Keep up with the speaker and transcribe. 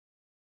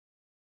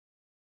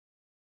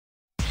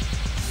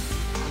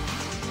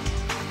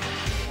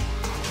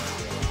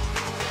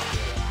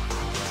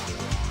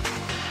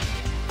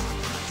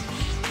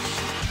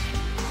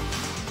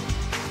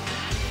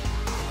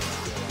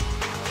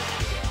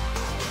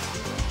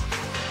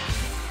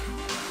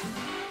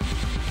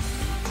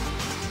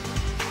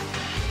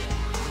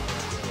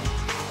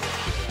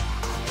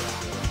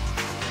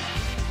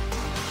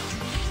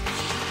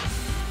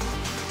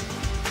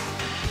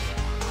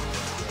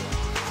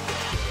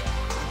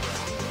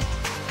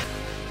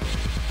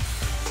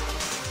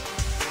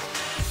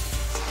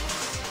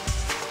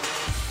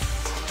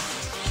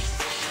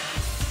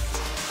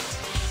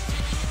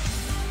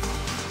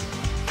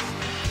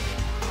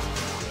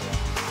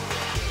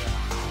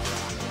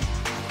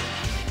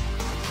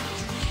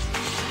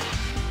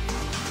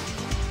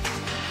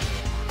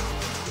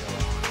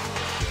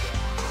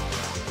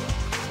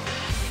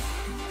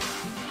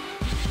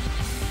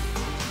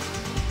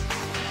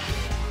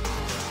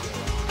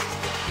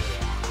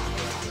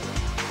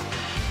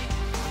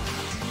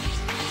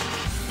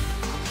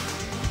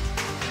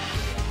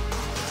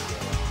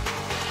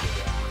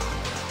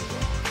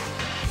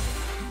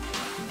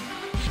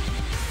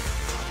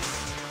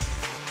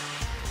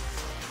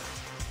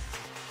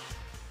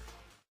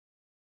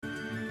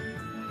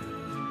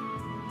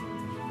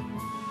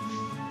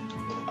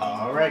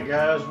Alright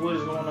guys, what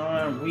is going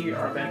on? We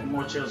are back with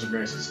more Tales of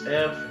Bryce's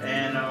F,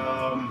 and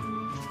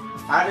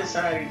I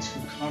decided to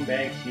come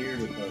back here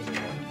because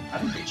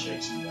I need to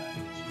check some values.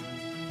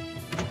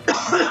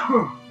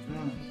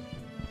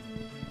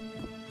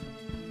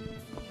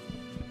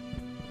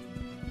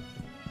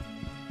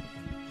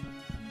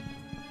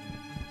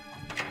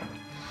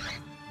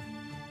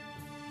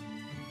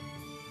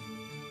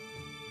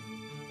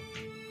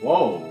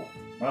 Whoa,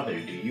 mother,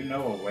 do you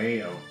know a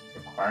way of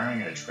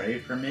acquiring a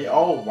trade permit?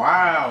 Oh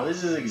wow,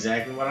 this is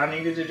exactly what I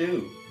needed to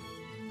do.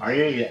 Are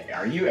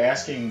you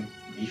asking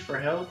me for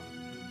help?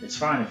 It's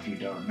fine if you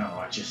don't know,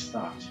 I just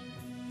thought.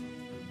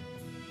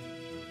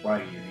 Why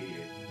do you need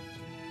it?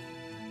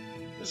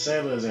 The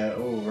sailors at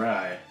Old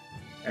Rye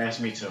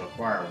asked me to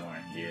acquire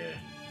one, yeah.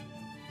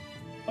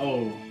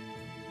 Oh,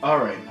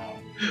 alright, Mom.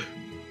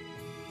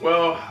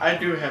 Well, I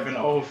do have an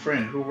old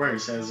friend who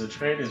works as a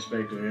trade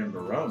inspector in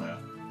Verona.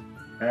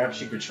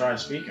 Perhaps you could try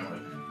speaking with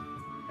him.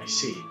 I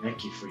see.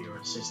 Thank you for your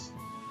assistance.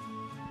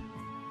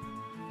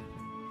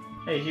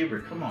 Hey,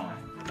 Hubert, come on.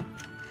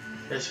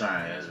 It's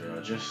fine,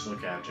 Asbel. Just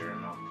look after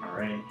him,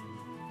 alright?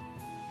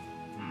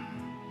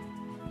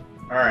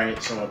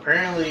 Alright, so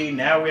apparently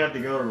now we have to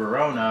go to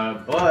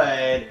Verona,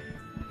 but...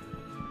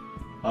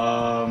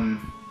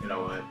 you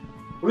know what?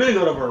 We're gonna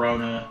go to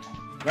Verona.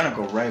 We're gonna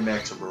go right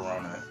back to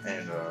Verona,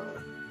 and,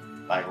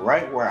 like,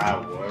 right where I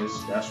was,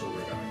 that's where we're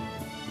gonna go.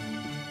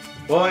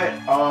 But,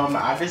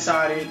 I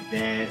decided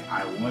that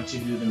I want to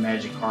do the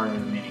magic card in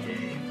the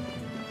minigame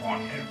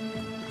on him.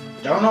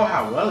 Don't know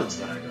how well it's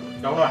gonna go.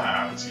 Don't know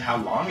how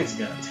long it's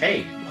gonna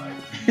take, but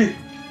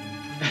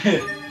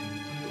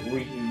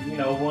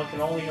one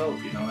can only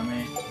hope, you know what I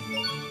mean?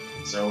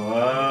 So,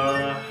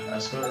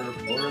 let's go to the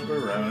Port of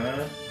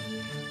Verona.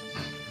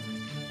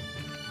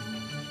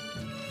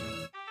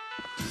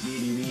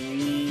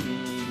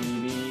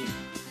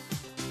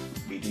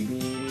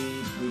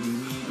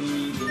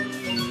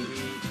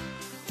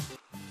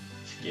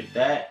 Get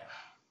that.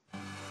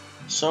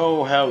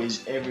 So, how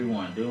is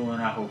everyone doing?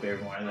 I hope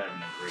everyone is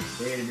having a great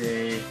day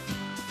today.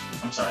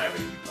 I'm so happy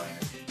to be playing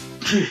it.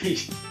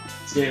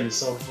 This game is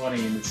so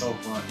funny and it's so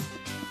fun.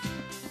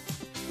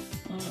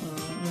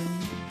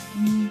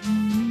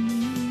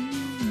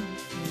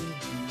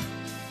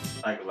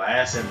 Like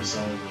last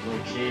episode, the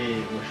little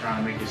kid was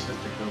trying to make his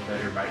sister feel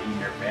better by eating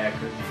her bad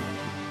cookie.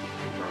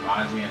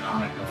 Reminds me of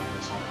Annika on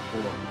this on the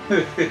floor.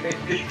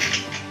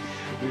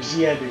 Where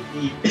she had to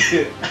eat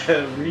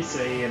Rise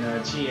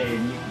and Chie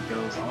and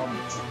Yukiko's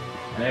almonds.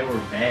 And they were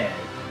bad.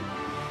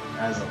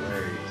 That's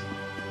hilarious.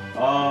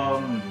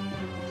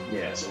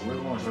 Yeah, so we're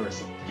going towards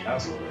the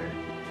castle there.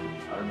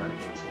 Everybody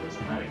goes towards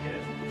the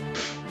Medicaid.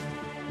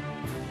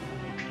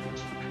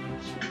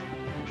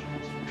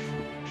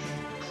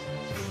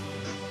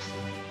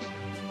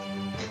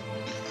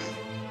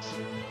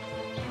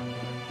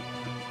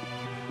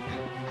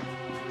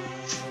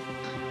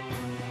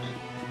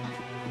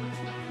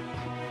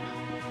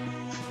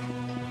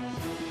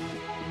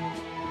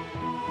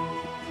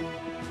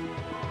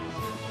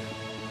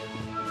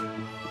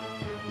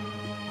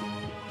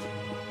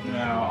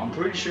 Now, I'm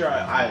pretty sure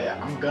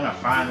I'm gonna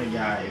find the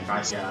guy if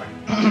I see a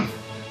guy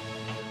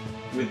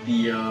with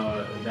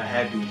the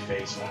happy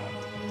face on him.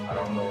 I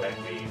don't know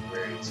exactly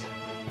where he's gonna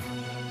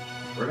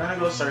be. We're gonna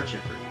go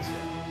searching for this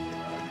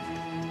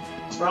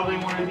guy. It's probably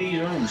one of these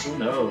rooms, who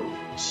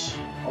knows?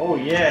 Oh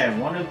yeah,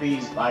 one of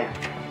these, like,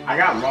 I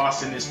got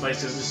lost in this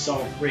place because it's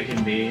so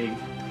freaking big.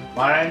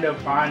 But I ended up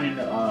finding,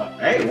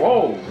 hey,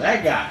 whoa,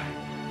 that guy.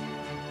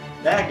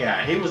 That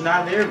guy, he was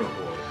not there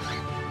before.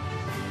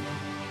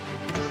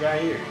 This guy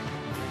here.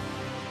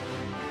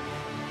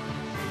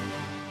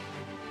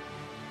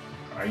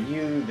 Are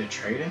you the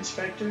trade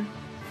inspector?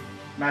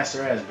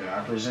 Master Asbel,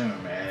 I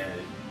presume,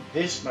 and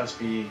this must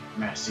be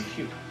Master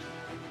Hubert.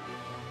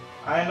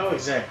 I know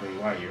exactly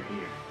why you're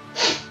here.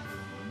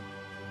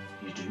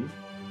 You do?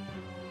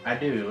 I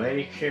do.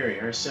 Lady Carey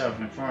herself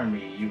informed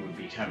me you would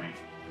be coming.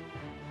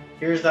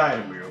 Here's the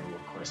item you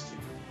requested.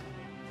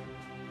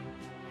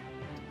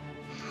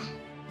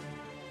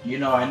 You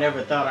know, I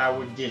never thought I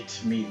would get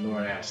to meet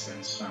Lord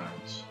Aston's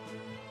sons.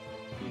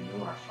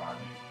 You are father.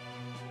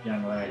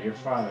 Young lad, your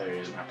father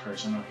is my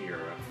personal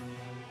hero.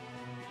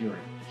 Your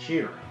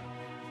hero?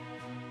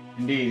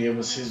 Indeed, it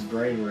was his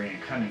bravery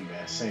and cunning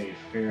that saved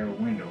Fair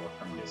Window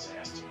from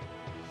disaster.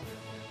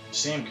 You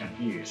seem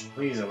confused.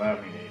 Please allow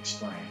me to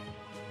explain.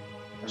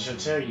 I shall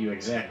tell you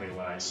exactly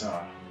what I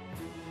saw.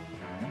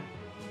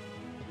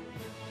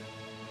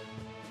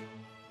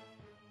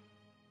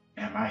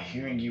 Am I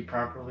hearing you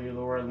properly,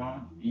 Lord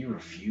Long? You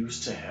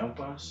refuse to help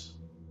us?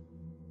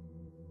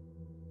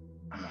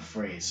 I'm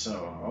afraid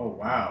so. Oh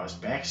wow, his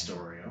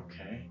backstory,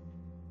 okay.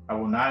 I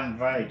will not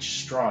invite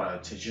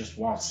Strata to just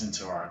waltz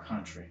into our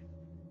country.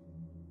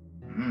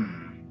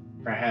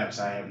 Perhaps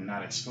I have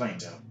not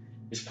explained so.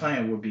 This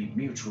plan would be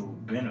mutually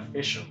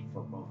beneficial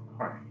for both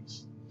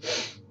parties.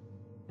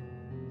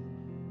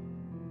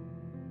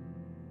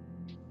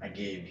 I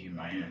gave you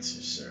my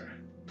answer, sir.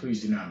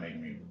 Please do not make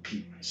me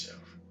repeat myself.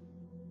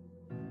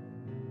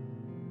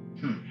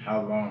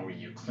 How long will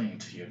you cling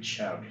to your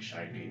childish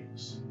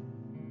ideas?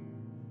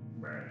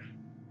 Bruh.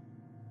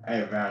 I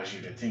advise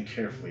you to think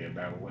carefully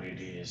about what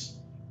is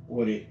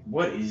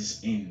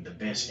in the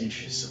best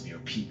interests of your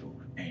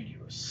people and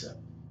yourself.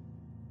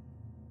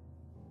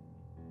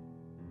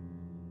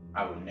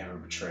 I will never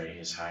betray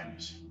His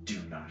Highness. Do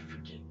not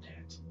forget that.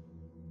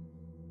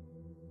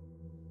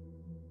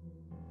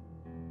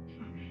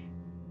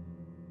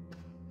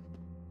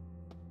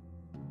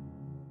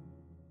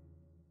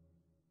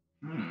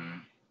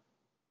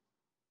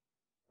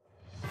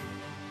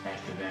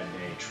 After that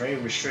day, trade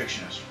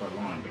restrictions for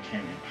long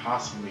became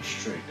impossibly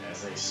strict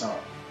as they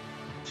sought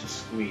to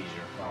squeeze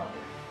your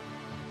father.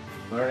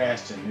 Lord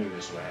Aston knew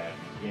this would happen,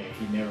 yet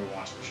he never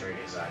once betrayed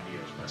his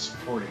ideals by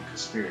supporting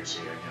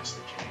conspiracy against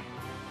the king.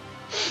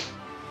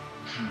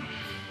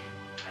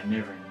 I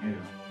never knew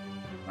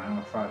my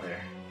own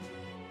father,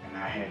 and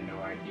I had no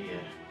idea.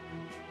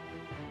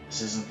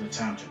 This isn't the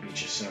time to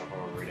beat yourself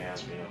over at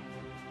Asbel.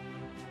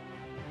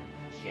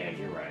 Yeah,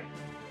 you're right.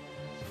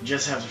 You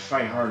just have to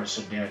fight harder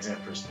so Dad's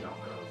efforts don't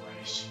go to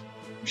waste.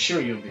 I'm sure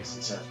you'll be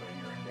successful in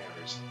your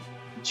endeavors,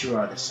 but you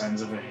are the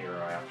sons of a hero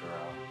after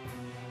all.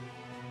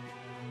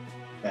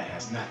 That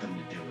has nothing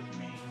to do with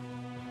me.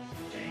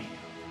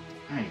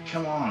 Damn. Hey,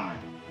 come on.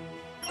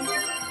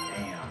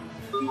 Damn.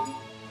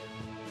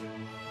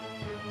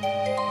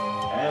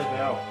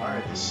 Asbel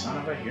acquired the son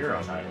of a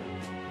hero title.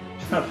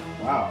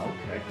 Wow,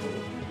 okay,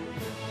 cool.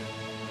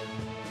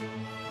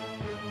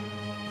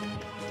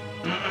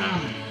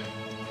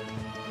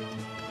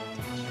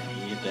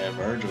 That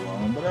Virgil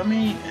on, but I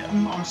mean,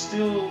 I'm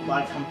still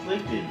like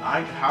conflicted.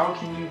 Like, how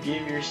can you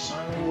give your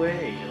son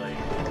away? Like,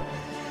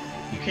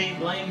 you can't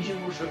blame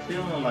Hubert for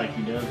feeling like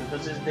he does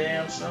because his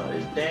damn son,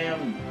 his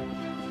damn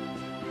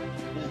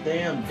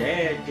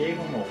dad gave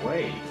him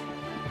away.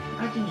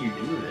 How can you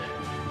do that?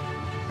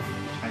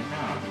 Like,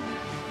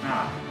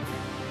 nah.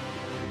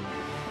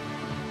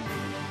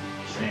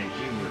 Saying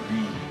Hubert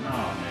mean,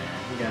 nah, man,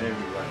 he got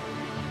every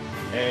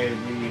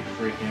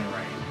freaking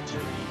right to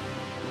be.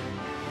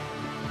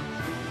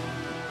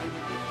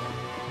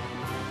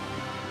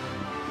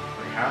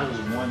 How does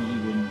one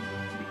even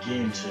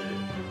begin to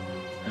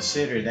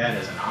consider that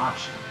as an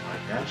option?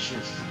 Like, that's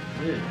just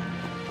good.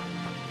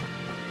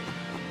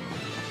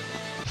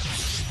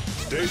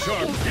 Stay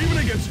sharp, even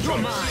against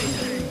trouble.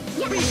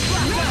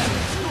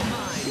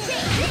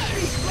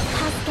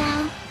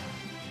 Pascal,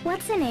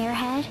 what's an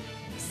airhead?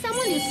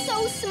 Someone who's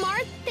so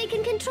smart they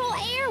can control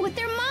air with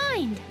their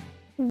mind.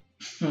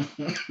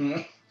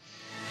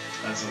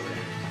 That's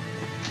hilarious.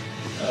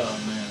 Oh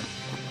man.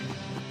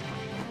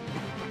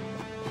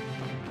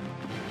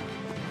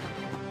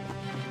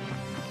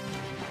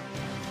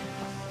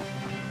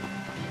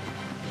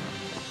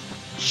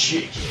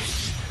 Chicken.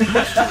 My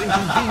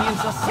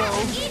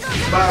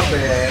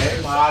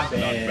bad. Not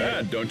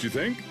bad, don't you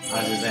think?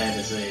 I just had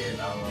to say it.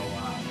 I don't know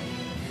why.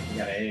 We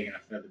got an egg and a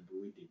feather, but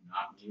we did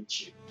not get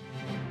chicken.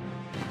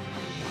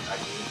 I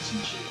gave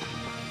some chicken.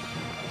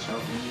 I was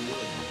hoping you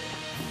would.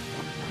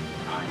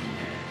 I am.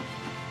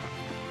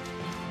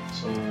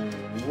 So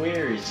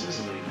where is this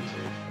leading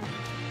to?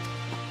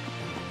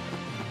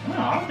 No, I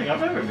don't think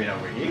I've ever been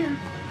over here.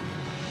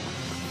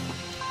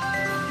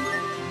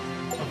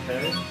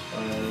 Okay.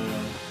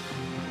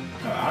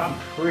 I'm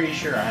pretty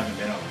sure I haven't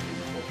been over here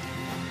before.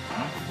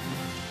 Huh?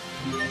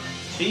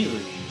 Tea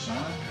leaves,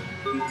 huh?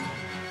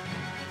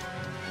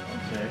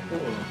 Okay,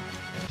 cool.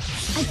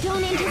 I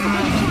don't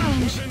anticipate a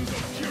challenge.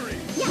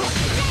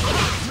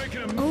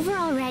 Over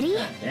already?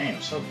 God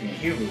damn, Sophie and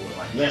Hubert were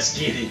like, let's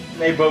get it.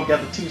 They both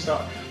got the 2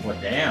 stars. Well,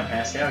 damn,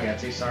 Pascal got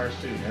 2 stars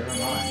too. Never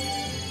mind.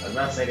 I was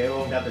about to say they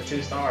both got the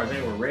 2 stars.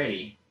 They were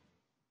ready.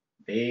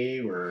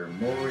 They were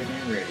more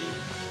than ready.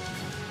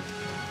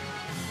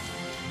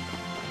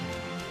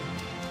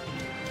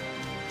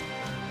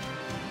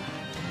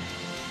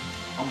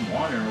 I'm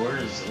wondering where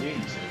this is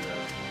leading to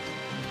though.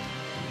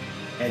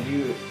 Have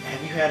you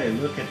had a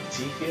look at the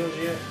tea fields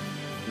yet?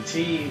 The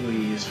tea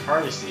leaves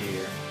harvested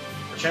here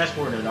are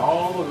transported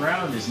all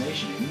around this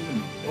nation and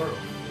even the world.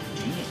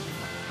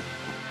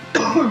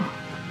 Damn.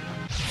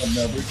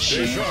 Another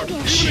chance.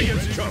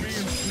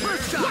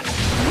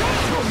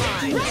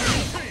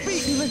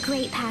 You were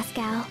great,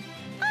 Pascal.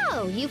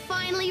 Oh, you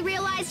finally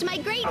realized my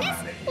greatness?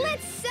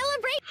 Let's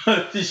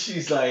celebrate.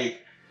 She's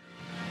like,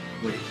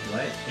 wait,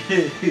 what?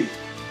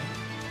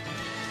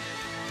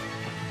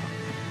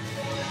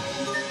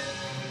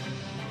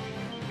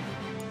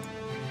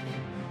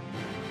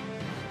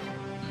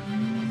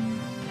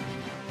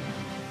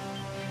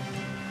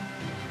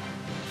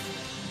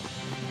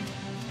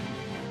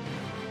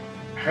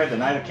 I heard the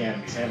Night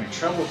Academy is having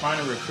trouble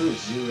finding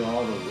recruits due to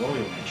all the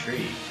royal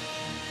intrigue.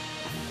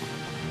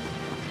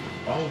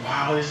 Oh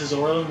wow, this is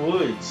Orlen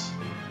Woods.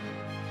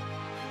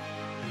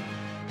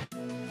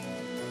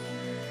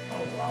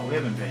 Oh wow, we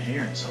haven't been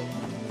here in so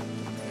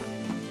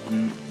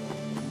long.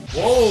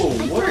 Whoa,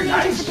 what a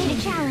nice one.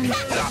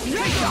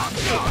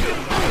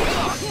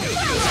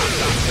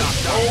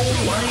 Oh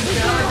my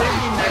god, they're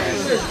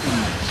magnificent.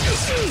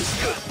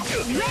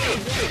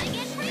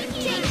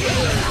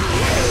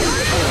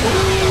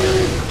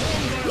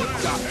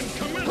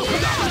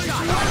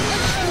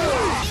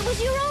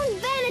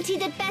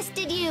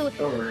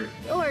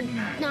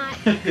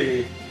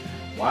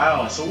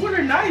 Wow, so what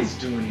are knights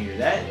doing here?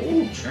 That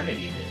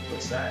Trinity did.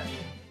 What's that?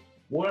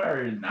 What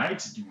are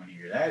knights doing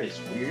here? That is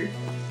weird.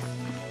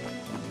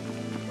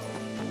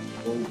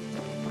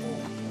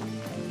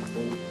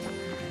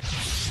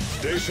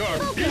 Stay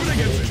sharp, even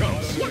against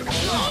chumps.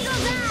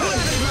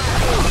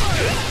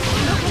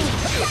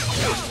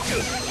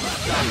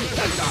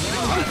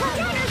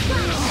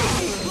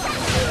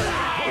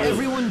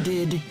 Everyone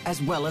did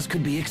as well as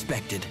could be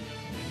expected.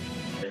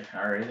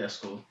 Alright, that's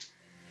cool.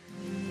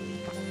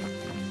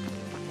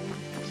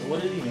 So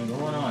what is even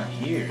going on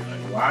here?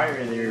 Like, why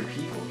are there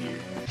people here?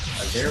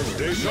 Like, there were...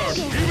 Stay sharp,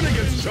 even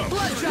against chumps.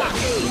 But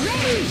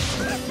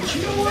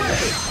you know what?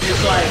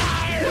 It's like...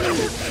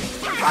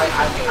 I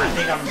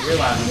think I'm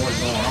realizing what's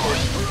going on.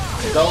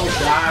 Those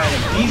guys,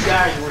 these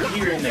guys were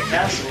here in the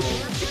castle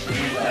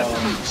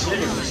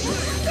Cedric was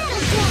there.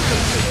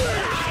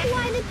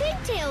 Why the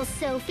pigtails,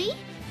 Sophie?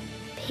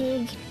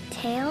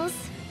 Pigtails?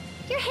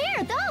 Your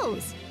hair,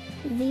 those!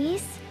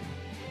 These?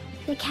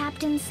 The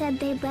captain said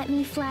they'd let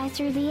me fly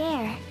through the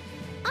air.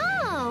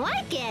 Oh,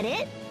 I get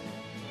it!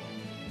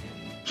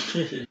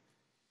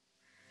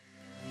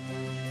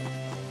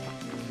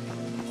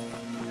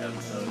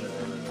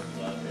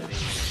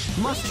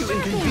 Must you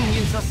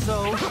inconvenience us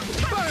so?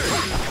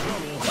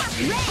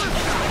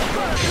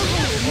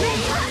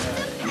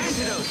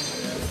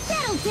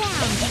 Settle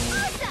down!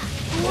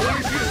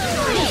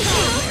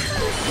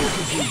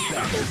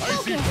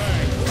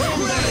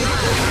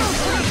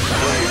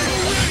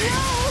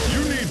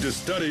 You need to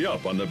study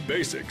up on the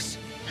basics.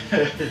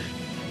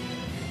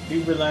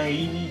 People like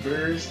EV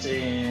burst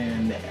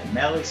and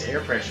Malik's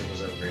air pressure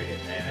was upgraded,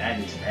 man. That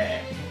is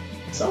bad.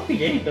 Sophie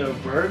gained the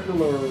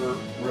burglar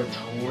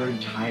retort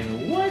title.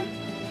 What?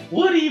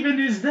 What even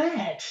is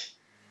that?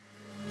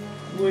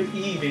 What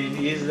even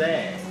is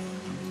that?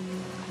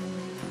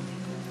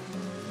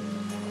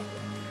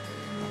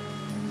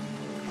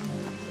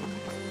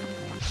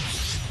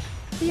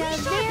 We are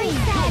very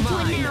sad to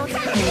announce.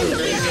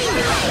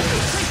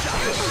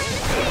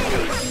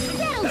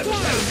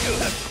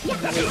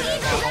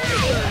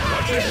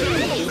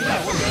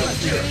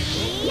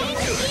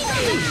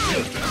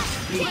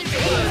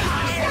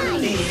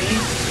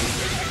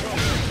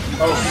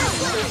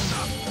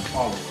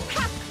 Oh.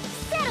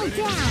 Settle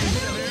down.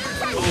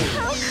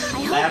 I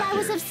hope I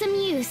was of some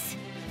use.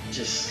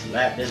 Just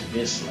slap this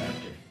bitch,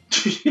 slapped her.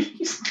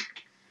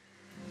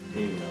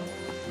 There you go.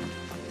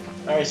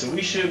 Alright, so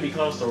we should be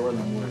close to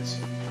Orlen Woods.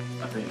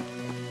 I think.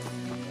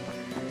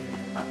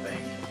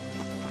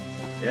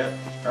 Yep.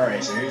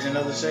 Alright, so here's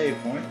another save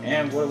point.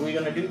 And what are we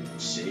gonna do?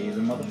 Save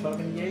the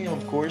motherfucking game,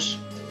 of course.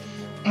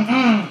 We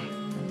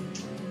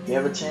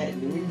never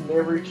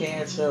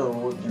can tell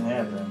what can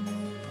happen.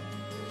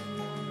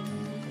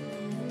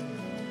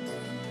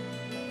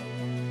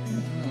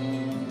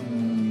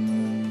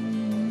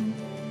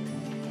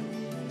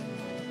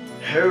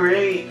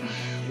 Hooray!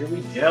 Here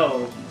we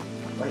go.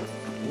 Wait.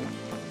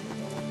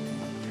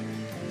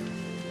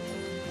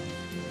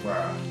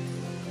 Wow.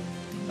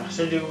 That's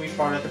the dude we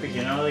fought at the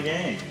beginning of the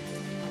game.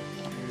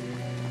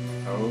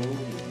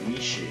 Holy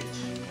shit.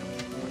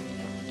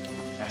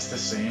 That's the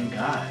same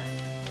guy.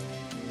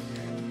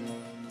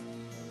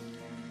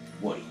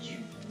 What do you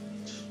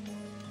want?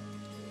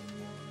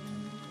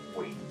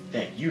 Wait,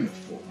 that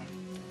uniform.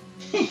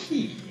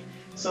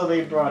 So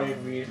they brought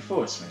in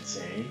reinforcements,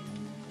 eh?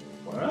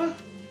 What?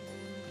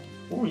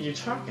 What were you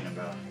talking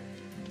about?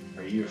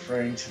 Are you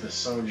referring to the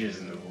soldiers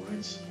in the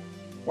woods?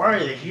 Why are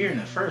they here in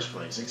the first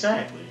place,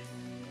 exactly?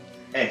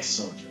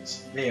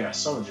 Ex-soldiers. They are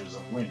soldiers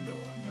of Window,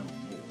 no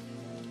more.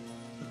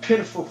 The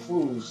pitiful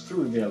fools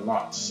threw their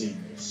lot to see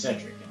me with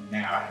Cedric, and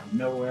now I have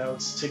nowhere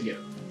else to go.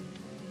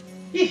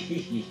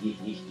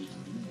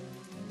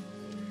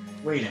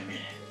 Wait a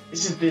minute.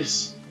 Isn't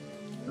this...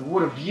 And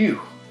what of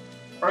you?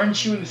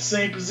 Aren't you in the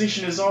same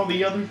position as all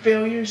the other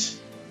failures?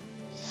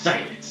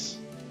 Silence!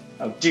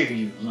 How dare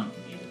you lump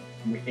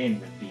me in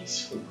with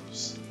these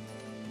fools?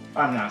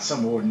 I'm not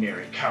some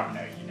ordinary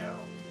commoner, you know.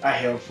 I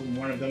hail from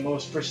one of the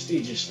most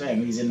prestigious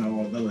families in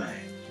all the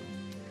land.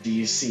 Do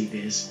you see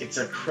this? It's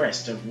a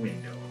crest of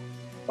Window.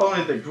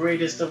 Only the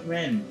greatest of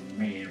men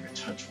may ever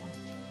touch one of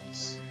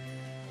these.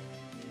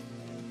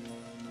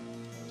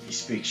 He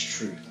speaks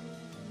truth.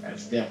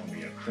 That's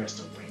definitely a crest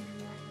of Window.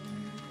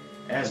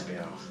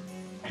 Asbel,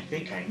 I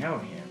think I know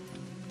him.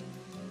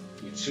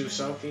 You too,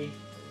 Sophie?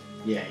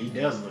 Yeah, he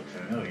does look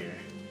familiar.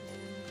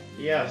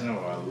 You guys know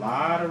a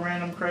lot of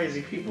random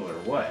crazy people, or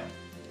what?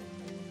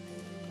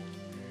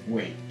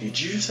 Wait, did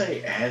you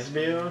say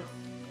Asbel?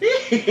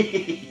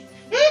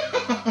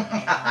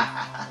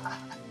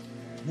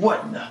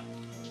 What the?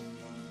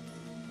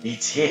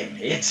 It's him,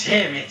 it's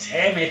him, it's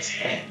him, it's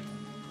him.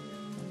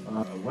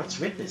 What's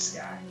with this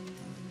guy?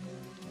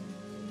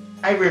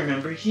 I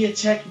remember he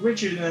attacked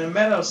Richard in the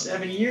meadow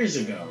 7 years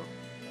ago.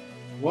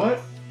 What?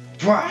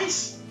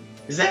 Bryce?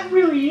 Is that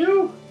really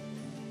you?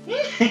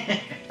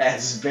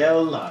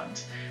 Asbel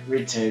Lunt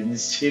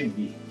returns to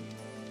me.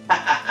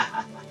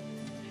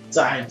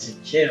 Time to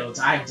kill,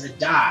 time to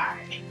die.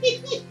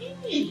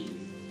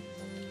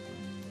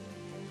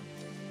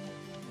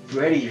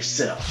 Ready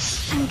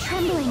yourselves. I'm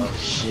trembling. Oh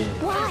shit.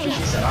 Why? She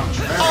said I'm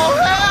trembling. Oh,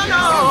 hell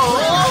no!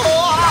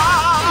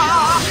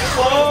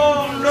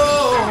 Oh no!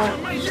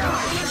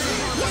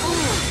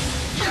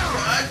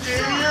 God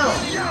damn!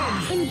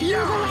 Imbue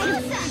the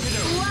light.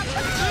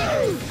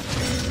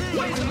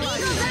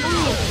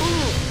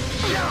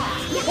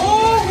 Oh!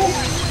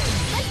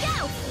 Let's go.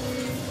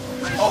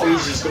 Oh,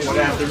 he's just going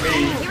after me.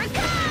 Here it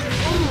comes.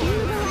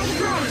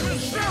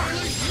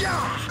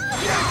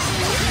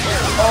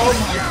 Oh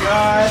my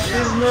god,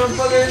 this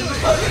motherfucker is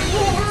fucking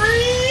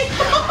Wolverine!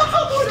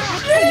 Oh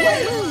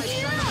shit!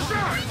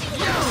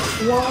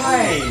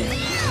 Why?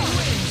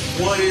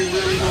 What is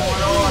really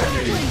going on,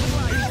 dude?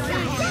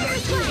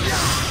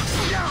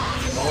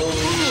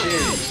 Holy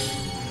shit.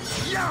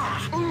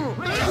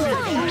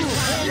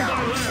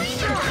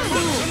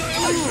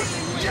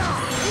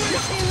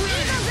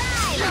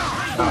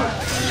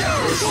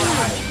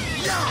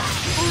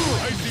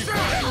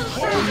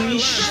 Holy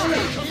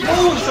shit!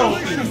 Move,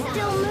 Sophie!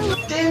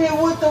 Damn it,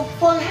 what the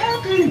fuck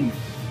happened?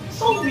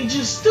 Sophie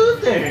just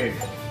stood there!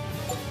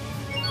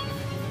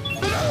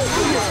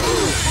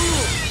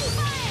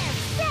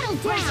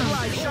 Settle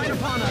down. Shine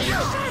upon us.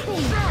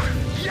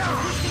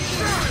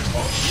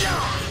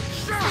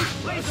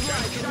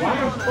 Why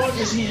the fuck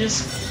is he just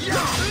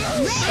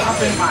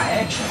stopping my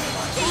action?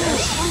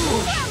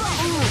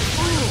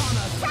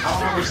 I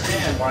don't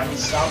understand why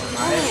he's stopping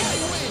my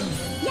action.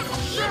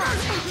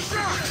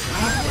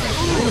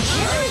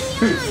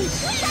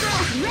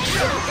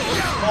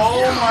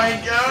 Oh my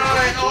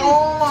god!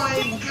 Oh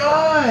my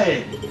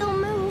god! Don't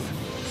move.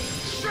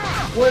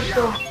 What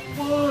the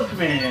fuck,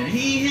 man?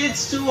 He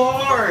hits too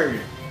hard!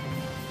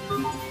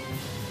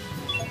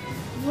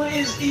 What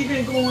is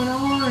even going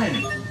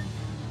on?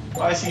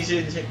 Why is he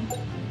hitting?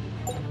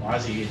 Why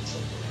is he hitting so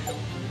bad?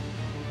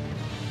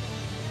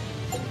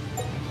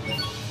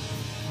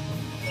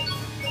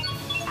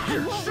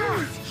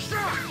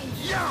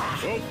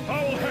 Oh,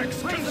 foul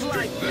hex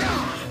constrict them.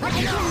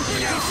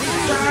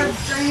 God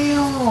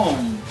damn!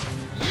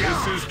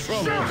 This is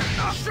trouble.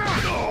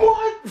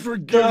 What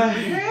Forgive the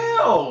me.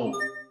 hell?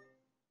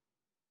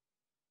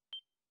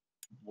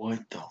 What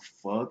the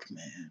fuck,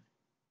 man?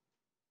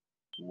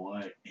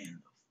 What in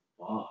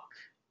the fuck?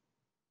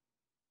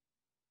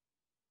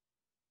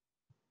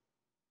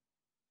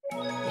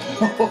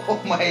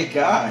 Oh my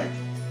god.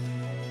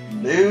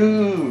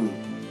 Dude.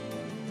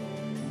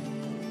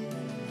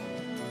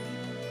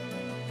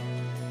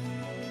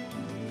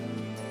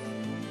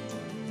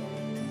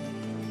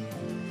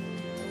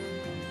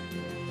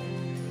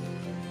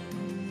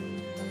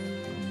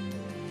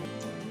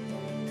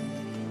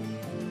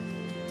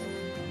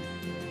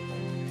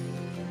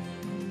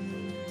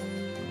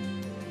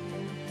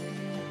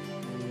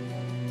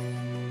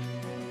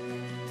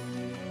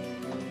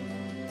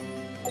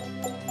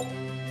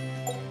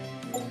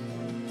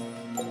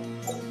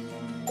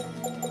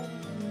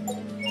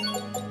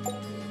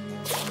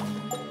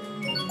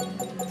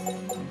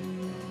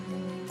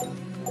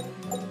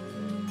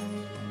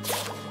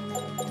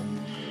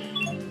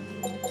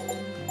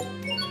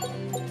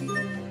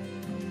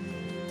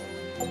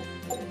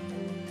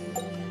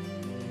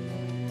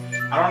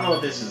 I don't know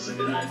if this is a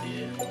good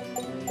idea.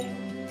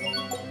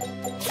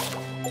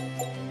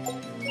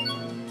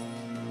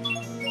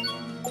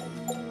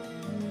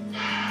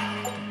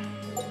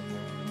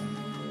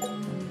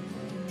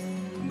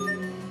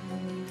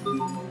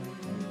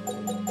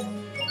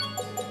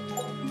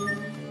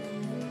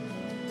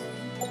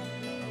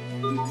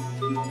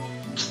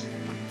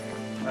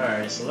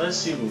 Alright, so let's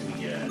see what we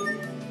got.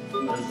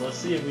 Let's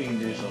see if we can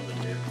do something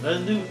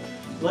different.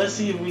 Let's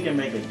see if we can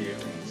make a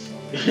difference.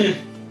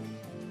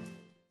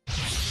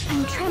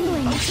 I'm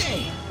trembling.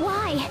 Okay.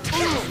 Why?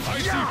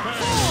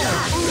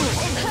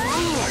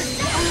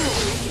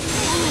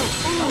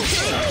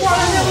 Why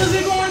the hell is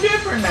it going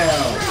different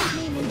now?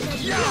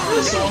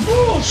 This is some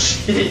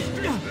bullshit.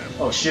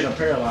 Oh shit, I'm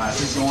paralyzed.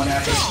 He's going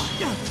after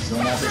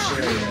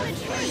Sherry.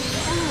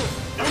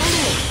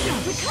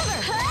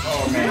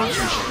 Oh man, I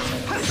appreciate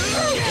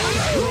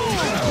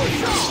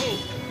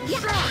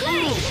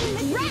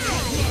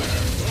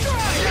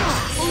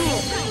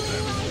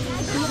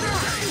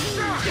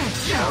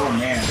Oh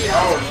man.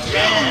 Oh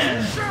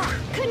man.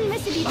 Couldn't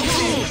miss it even.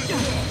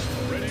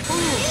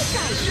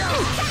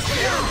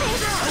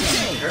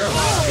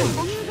 Paralyzed.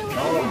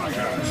 Oh my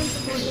god.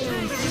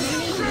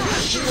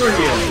 Sure,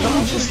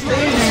 don't just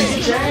stand there and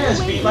get your ass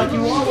beat like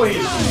you always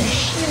do.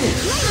 Shit.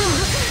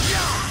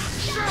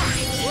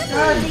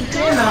 God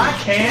damn it, I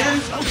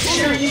can.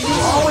 Sherry, you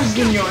always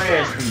getting your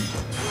ass beat.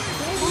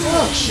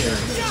 Fuck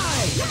Sherry.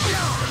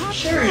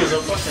 Sherry is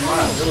a fucking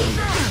liability.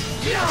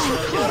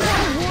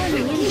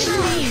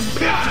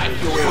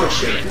 Poor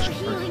Sherry.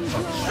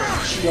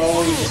 She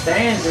always just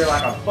stands there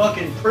like a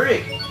fucking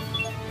prick.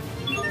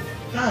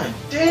 God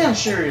damn,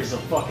 Sherry is a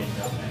fucking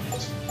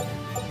dumbass.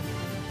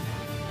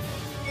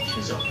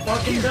 She's a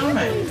fucking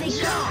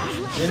dumbass.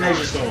 Then they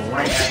just go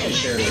right after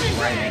Sherry,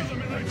 right after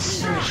her. As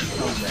soon as she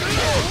comes back.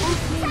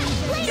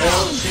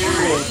 Help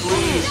Sherry,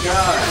 please,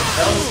 God.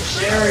 Help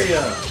Sherry.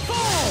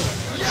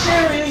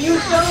 Sherry, you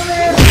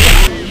dumbass!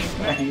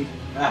 my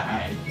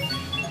god.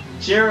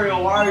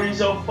 Cheerio, why are you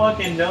so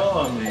fucking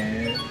dumb,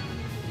 man?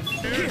 I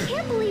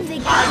can't believe they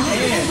I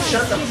can.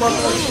 Shut the fuck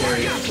up,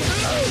 Cheerio.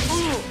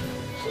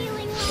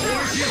 Healing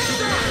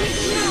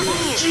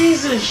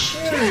Jesus,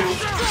 Cheerio.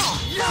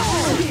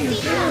 What are you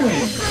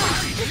doing?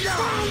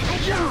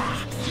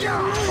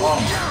 Oh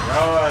my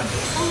god.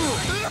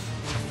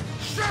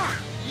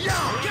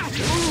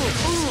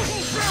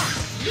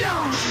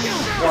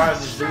 Why is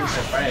this dude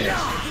so fast?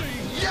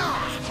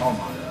 Oh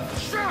my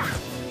god.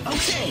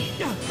 Okay.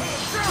 I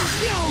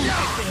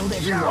failed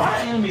everyone.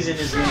 Why enemies in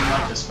this game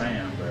like to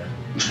spam, bro?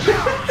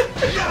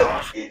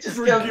 He just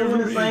kept doing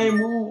the same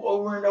move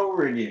over and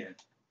over again.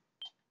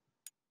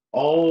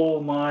 Oh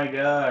my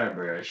god,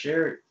 bro.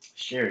 Sherry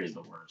is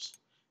the worst.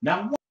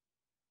 Now,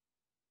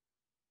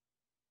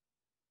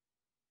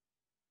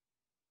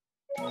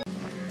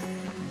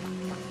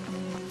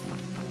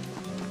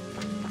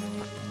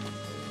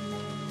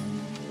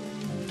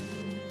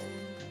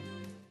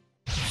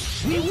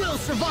 We will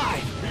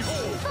survive.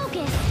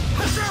 focus.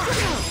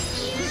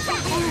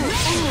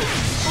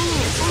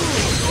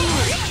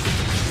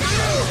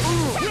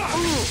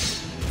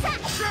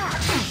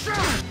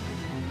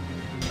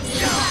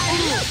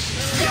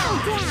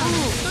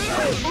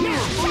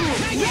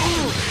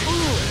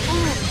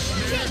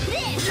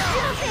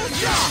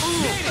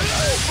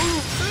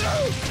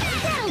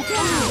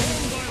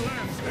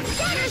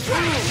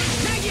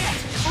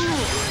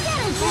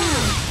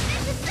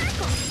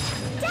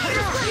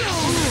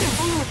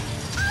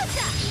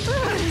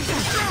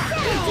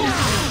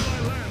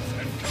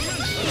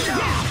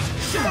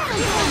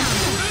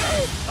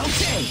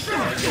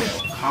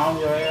 Okay. calm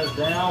your ass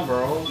down,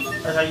 bro.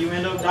 That's how you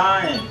end up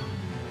dying.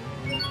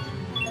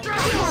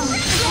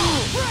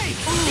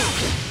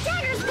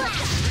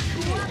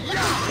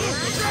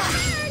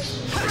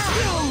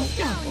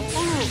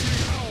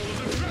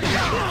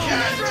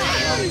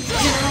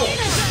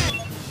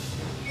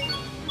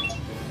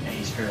 And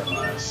he's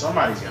paralyzed.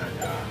 Somebody's gonna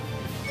die.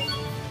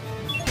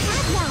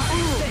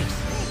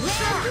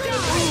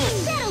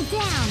 Settle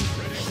down.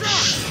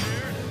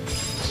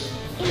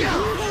 Imbue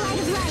the light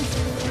of life.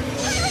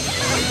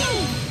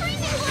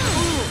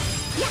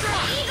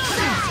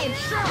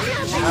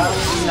 How do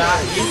we not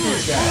get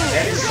this guy?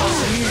 That is so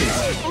weird.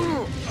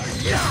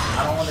 I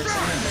don't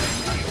understand that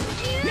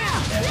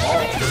at all.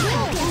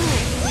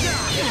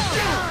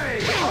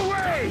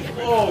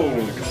 Whoa!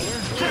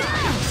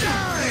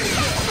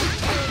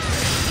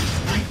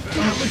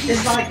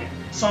 It's like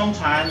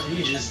sometimes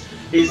he just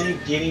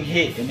isn't getting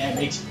hit, and that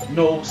makes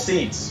no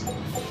sense.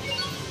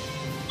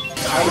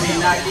 How is he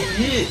not getting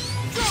hit?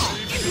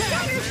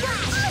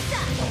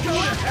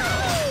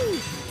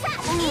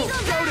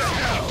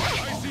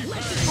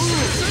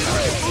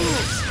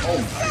 Oh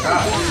my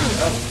god,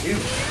 that was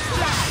cute.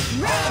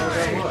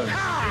 That was.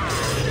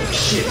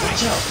 Shit,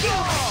 watch out.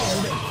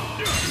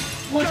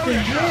 What the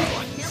heck?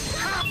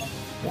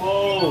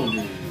 Whoa,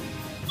 dude.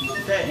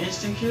 Did that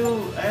instant kill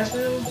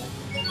Asbel?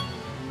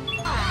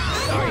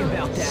 Sorry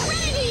about that.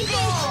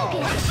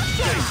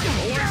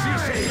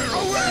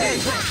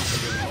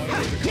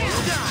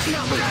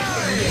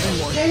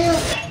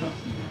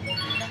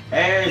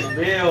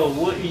 Asbel,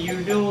 what are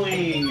you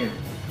doing?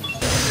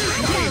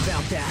 Sorry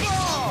about that.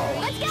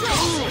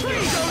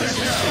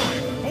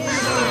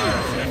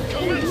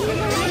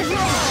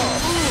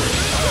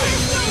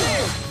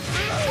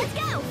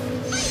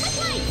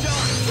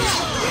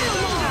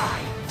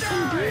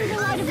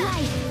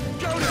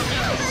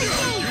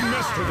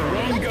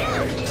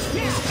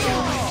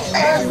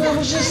 Asbel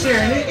was just there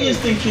and it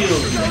instant killed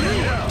me.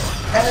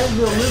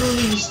 Asbel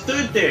literally just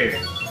stood there.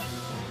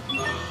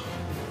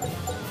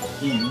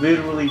 He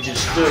literally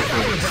just stood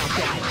there.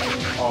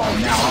 Oh,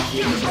 now I'm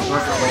getting the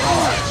berserker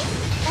barrage.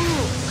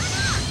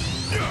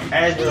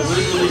 Asbel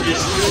literally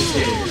just stood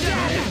there.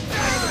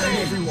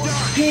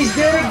 He's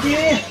dead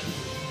again.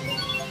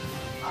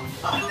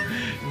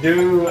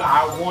 Dude,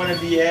 I want to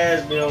be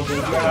Asbel,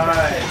 but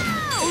God.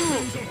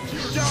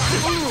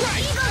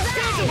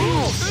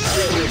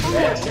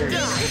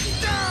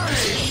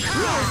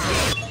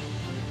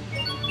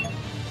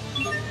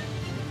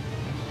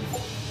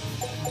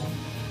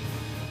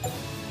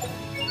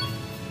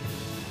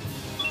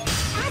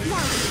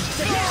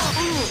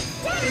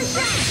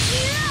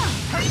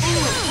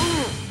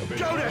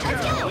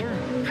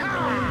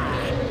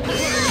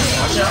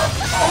 Watch out.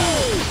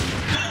 Oh.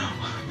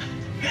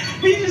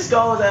 He just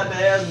goes after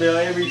Asbel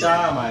every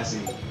time I see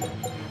him.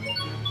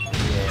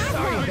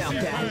 Sorry about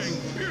that.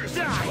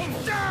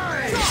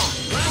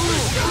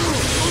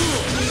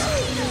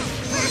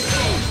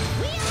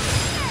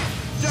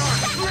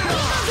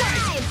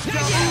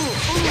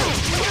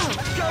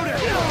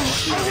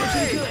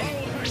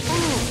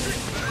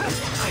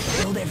 I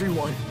killed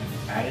everyone.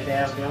 How did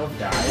Asbel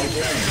die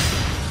again?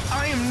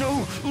 I am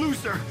no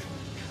loser.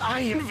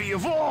 I envy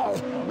of all.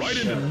 Right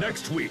into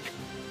next week.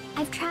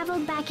 I've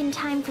traveled back in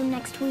time from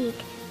next week.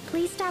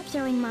 Please stop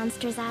throwing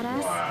monsters at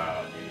us.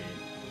 Wow, dude.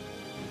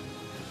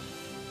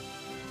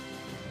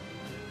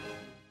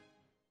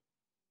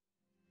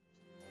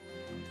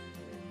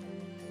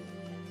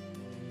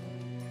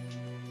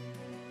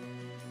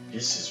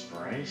 This is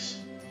Bryce?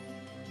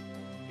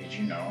 Did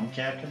you know him,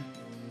 Captain?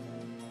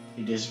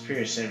 He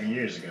disappeared 7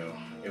 years ago.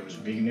 It was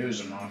big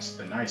news amongst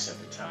the knights at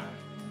the time.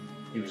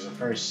 He was the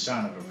first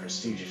son of a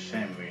prestigious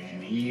family,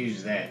 and he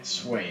used that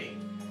sway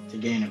to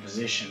gain a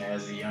position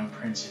as the young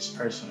prince's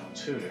personal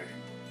tutor.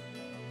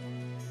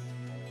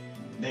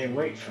 They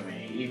wait for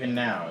me. Even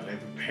now, they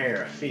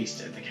prepare a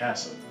feast at the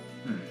castle.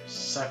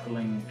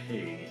 Suckling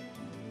pig.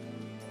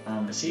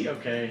 Is he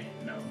okay?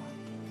 No.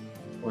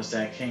 Was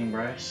that King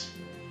Bryce?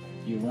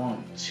 You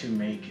want to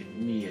make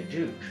me a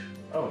duke?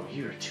 Oh,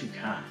 you are too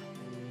kind.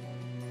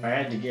 If I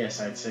had to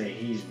guess, I'd say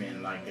he's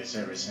been like this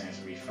ever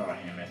since we fought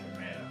him at the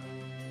meadow.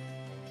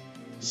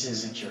 This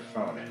isn't your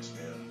fault,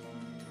 Asbel.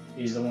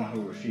 He's the one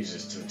who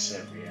refuses to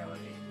accept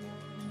reality.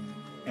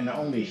 And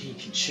only he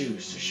can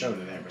choose to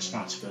shoulder that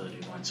responsibility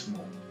once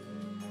more.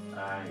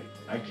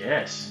 I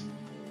guess.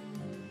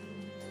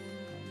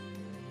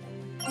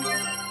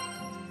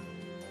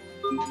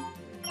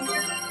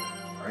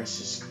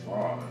 Bryce's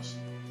claws.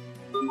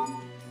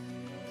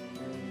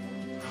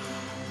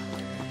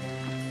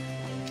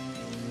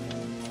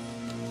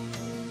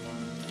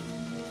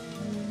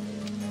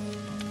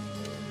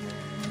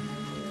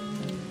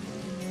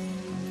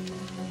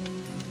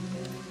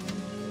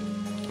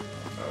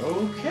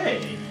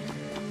 Okay.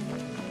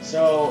 So,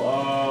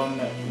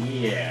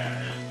 yeah.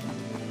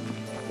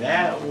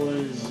 That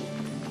was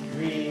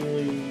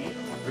really,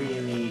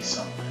 really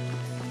something.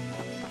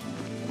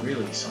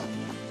 Really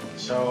something.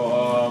 So,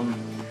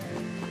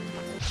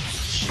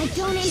 I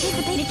don't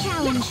anticipate a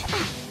challenge.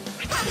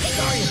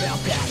 Sorry about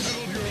that.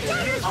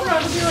 I'm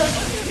about to be like,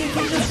 did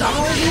you just die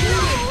again?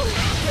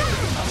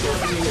 I'm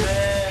gonna be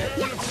mad.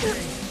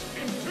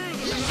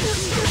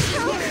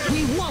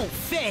 We won't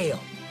fail.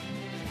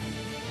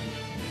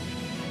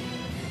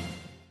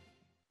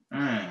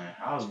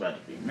 I was about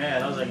to be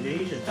mad. I was like, did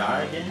he just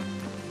die again?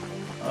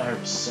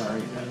 I'm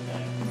sorry about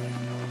that.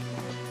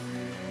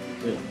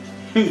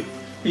 He couldn't.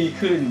 He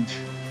couldn't.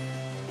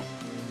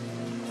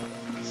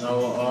 So,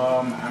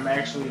 I'm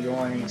actually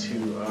going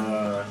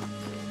to,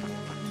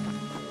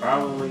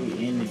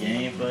 probably end the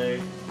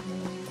gameplay.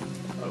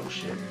 Oh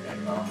shit, that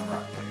got on the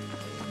rock there.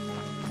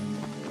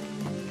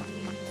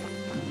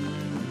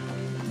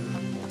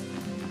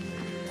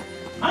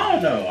 I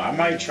don't know. I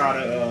might try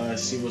to,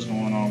 see what's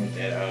going on with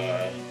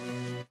that,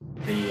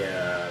 the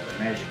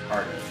magic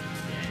card of the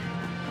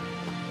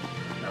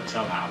game. No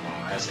telling how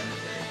long that's gonna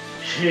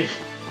take.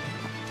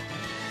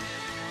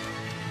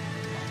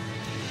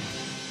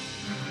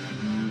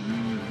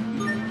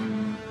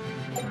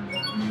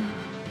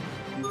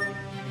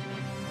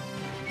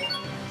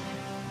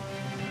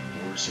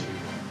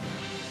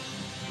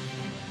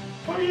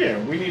 Oh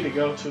yeah, we need to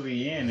go to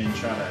the end and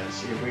try to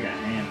see if we can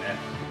hand that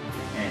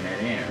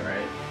in,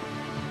 right?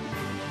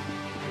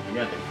 We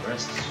got the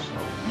crest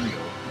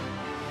window.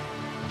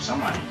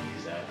 Somebody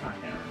used that, I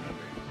can't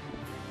remember.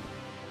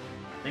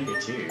 I think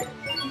it's here.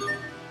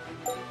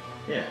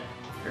 Yeah,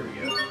 here we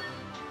go.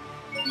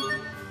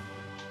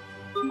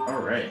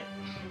 Alright.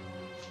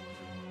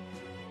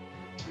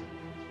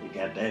 We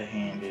got that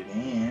handed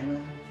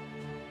in.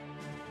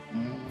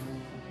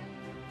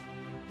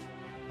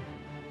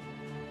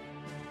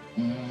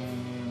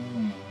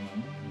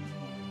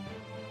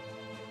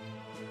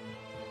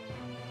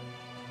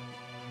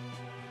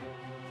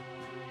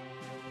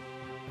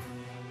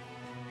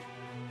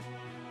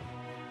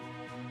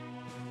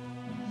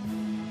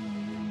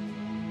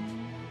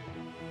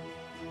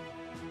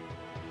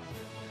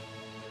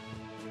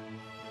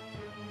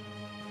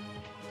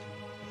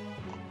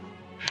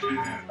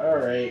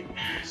 Alright,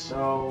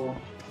 so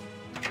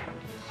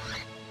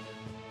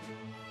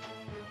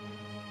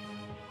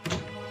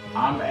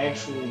I'm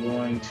actually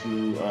going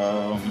to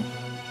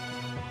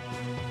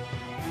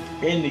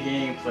end the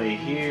gameplay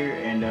here,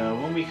 and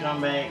when we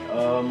come back,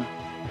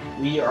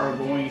 we are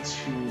going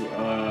to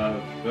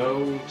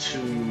go to,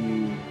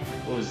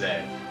 what was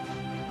that?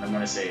 I'm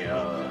gonna say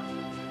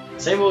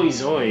Sable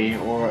Zoe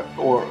or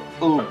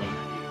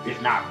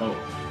if not both.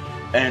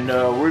 And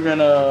we're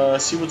gonna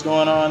see what's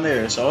going on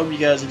there. So I hope you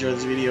guys enjoyed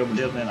this video, but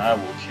until then, I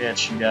will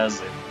catch you guys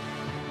later.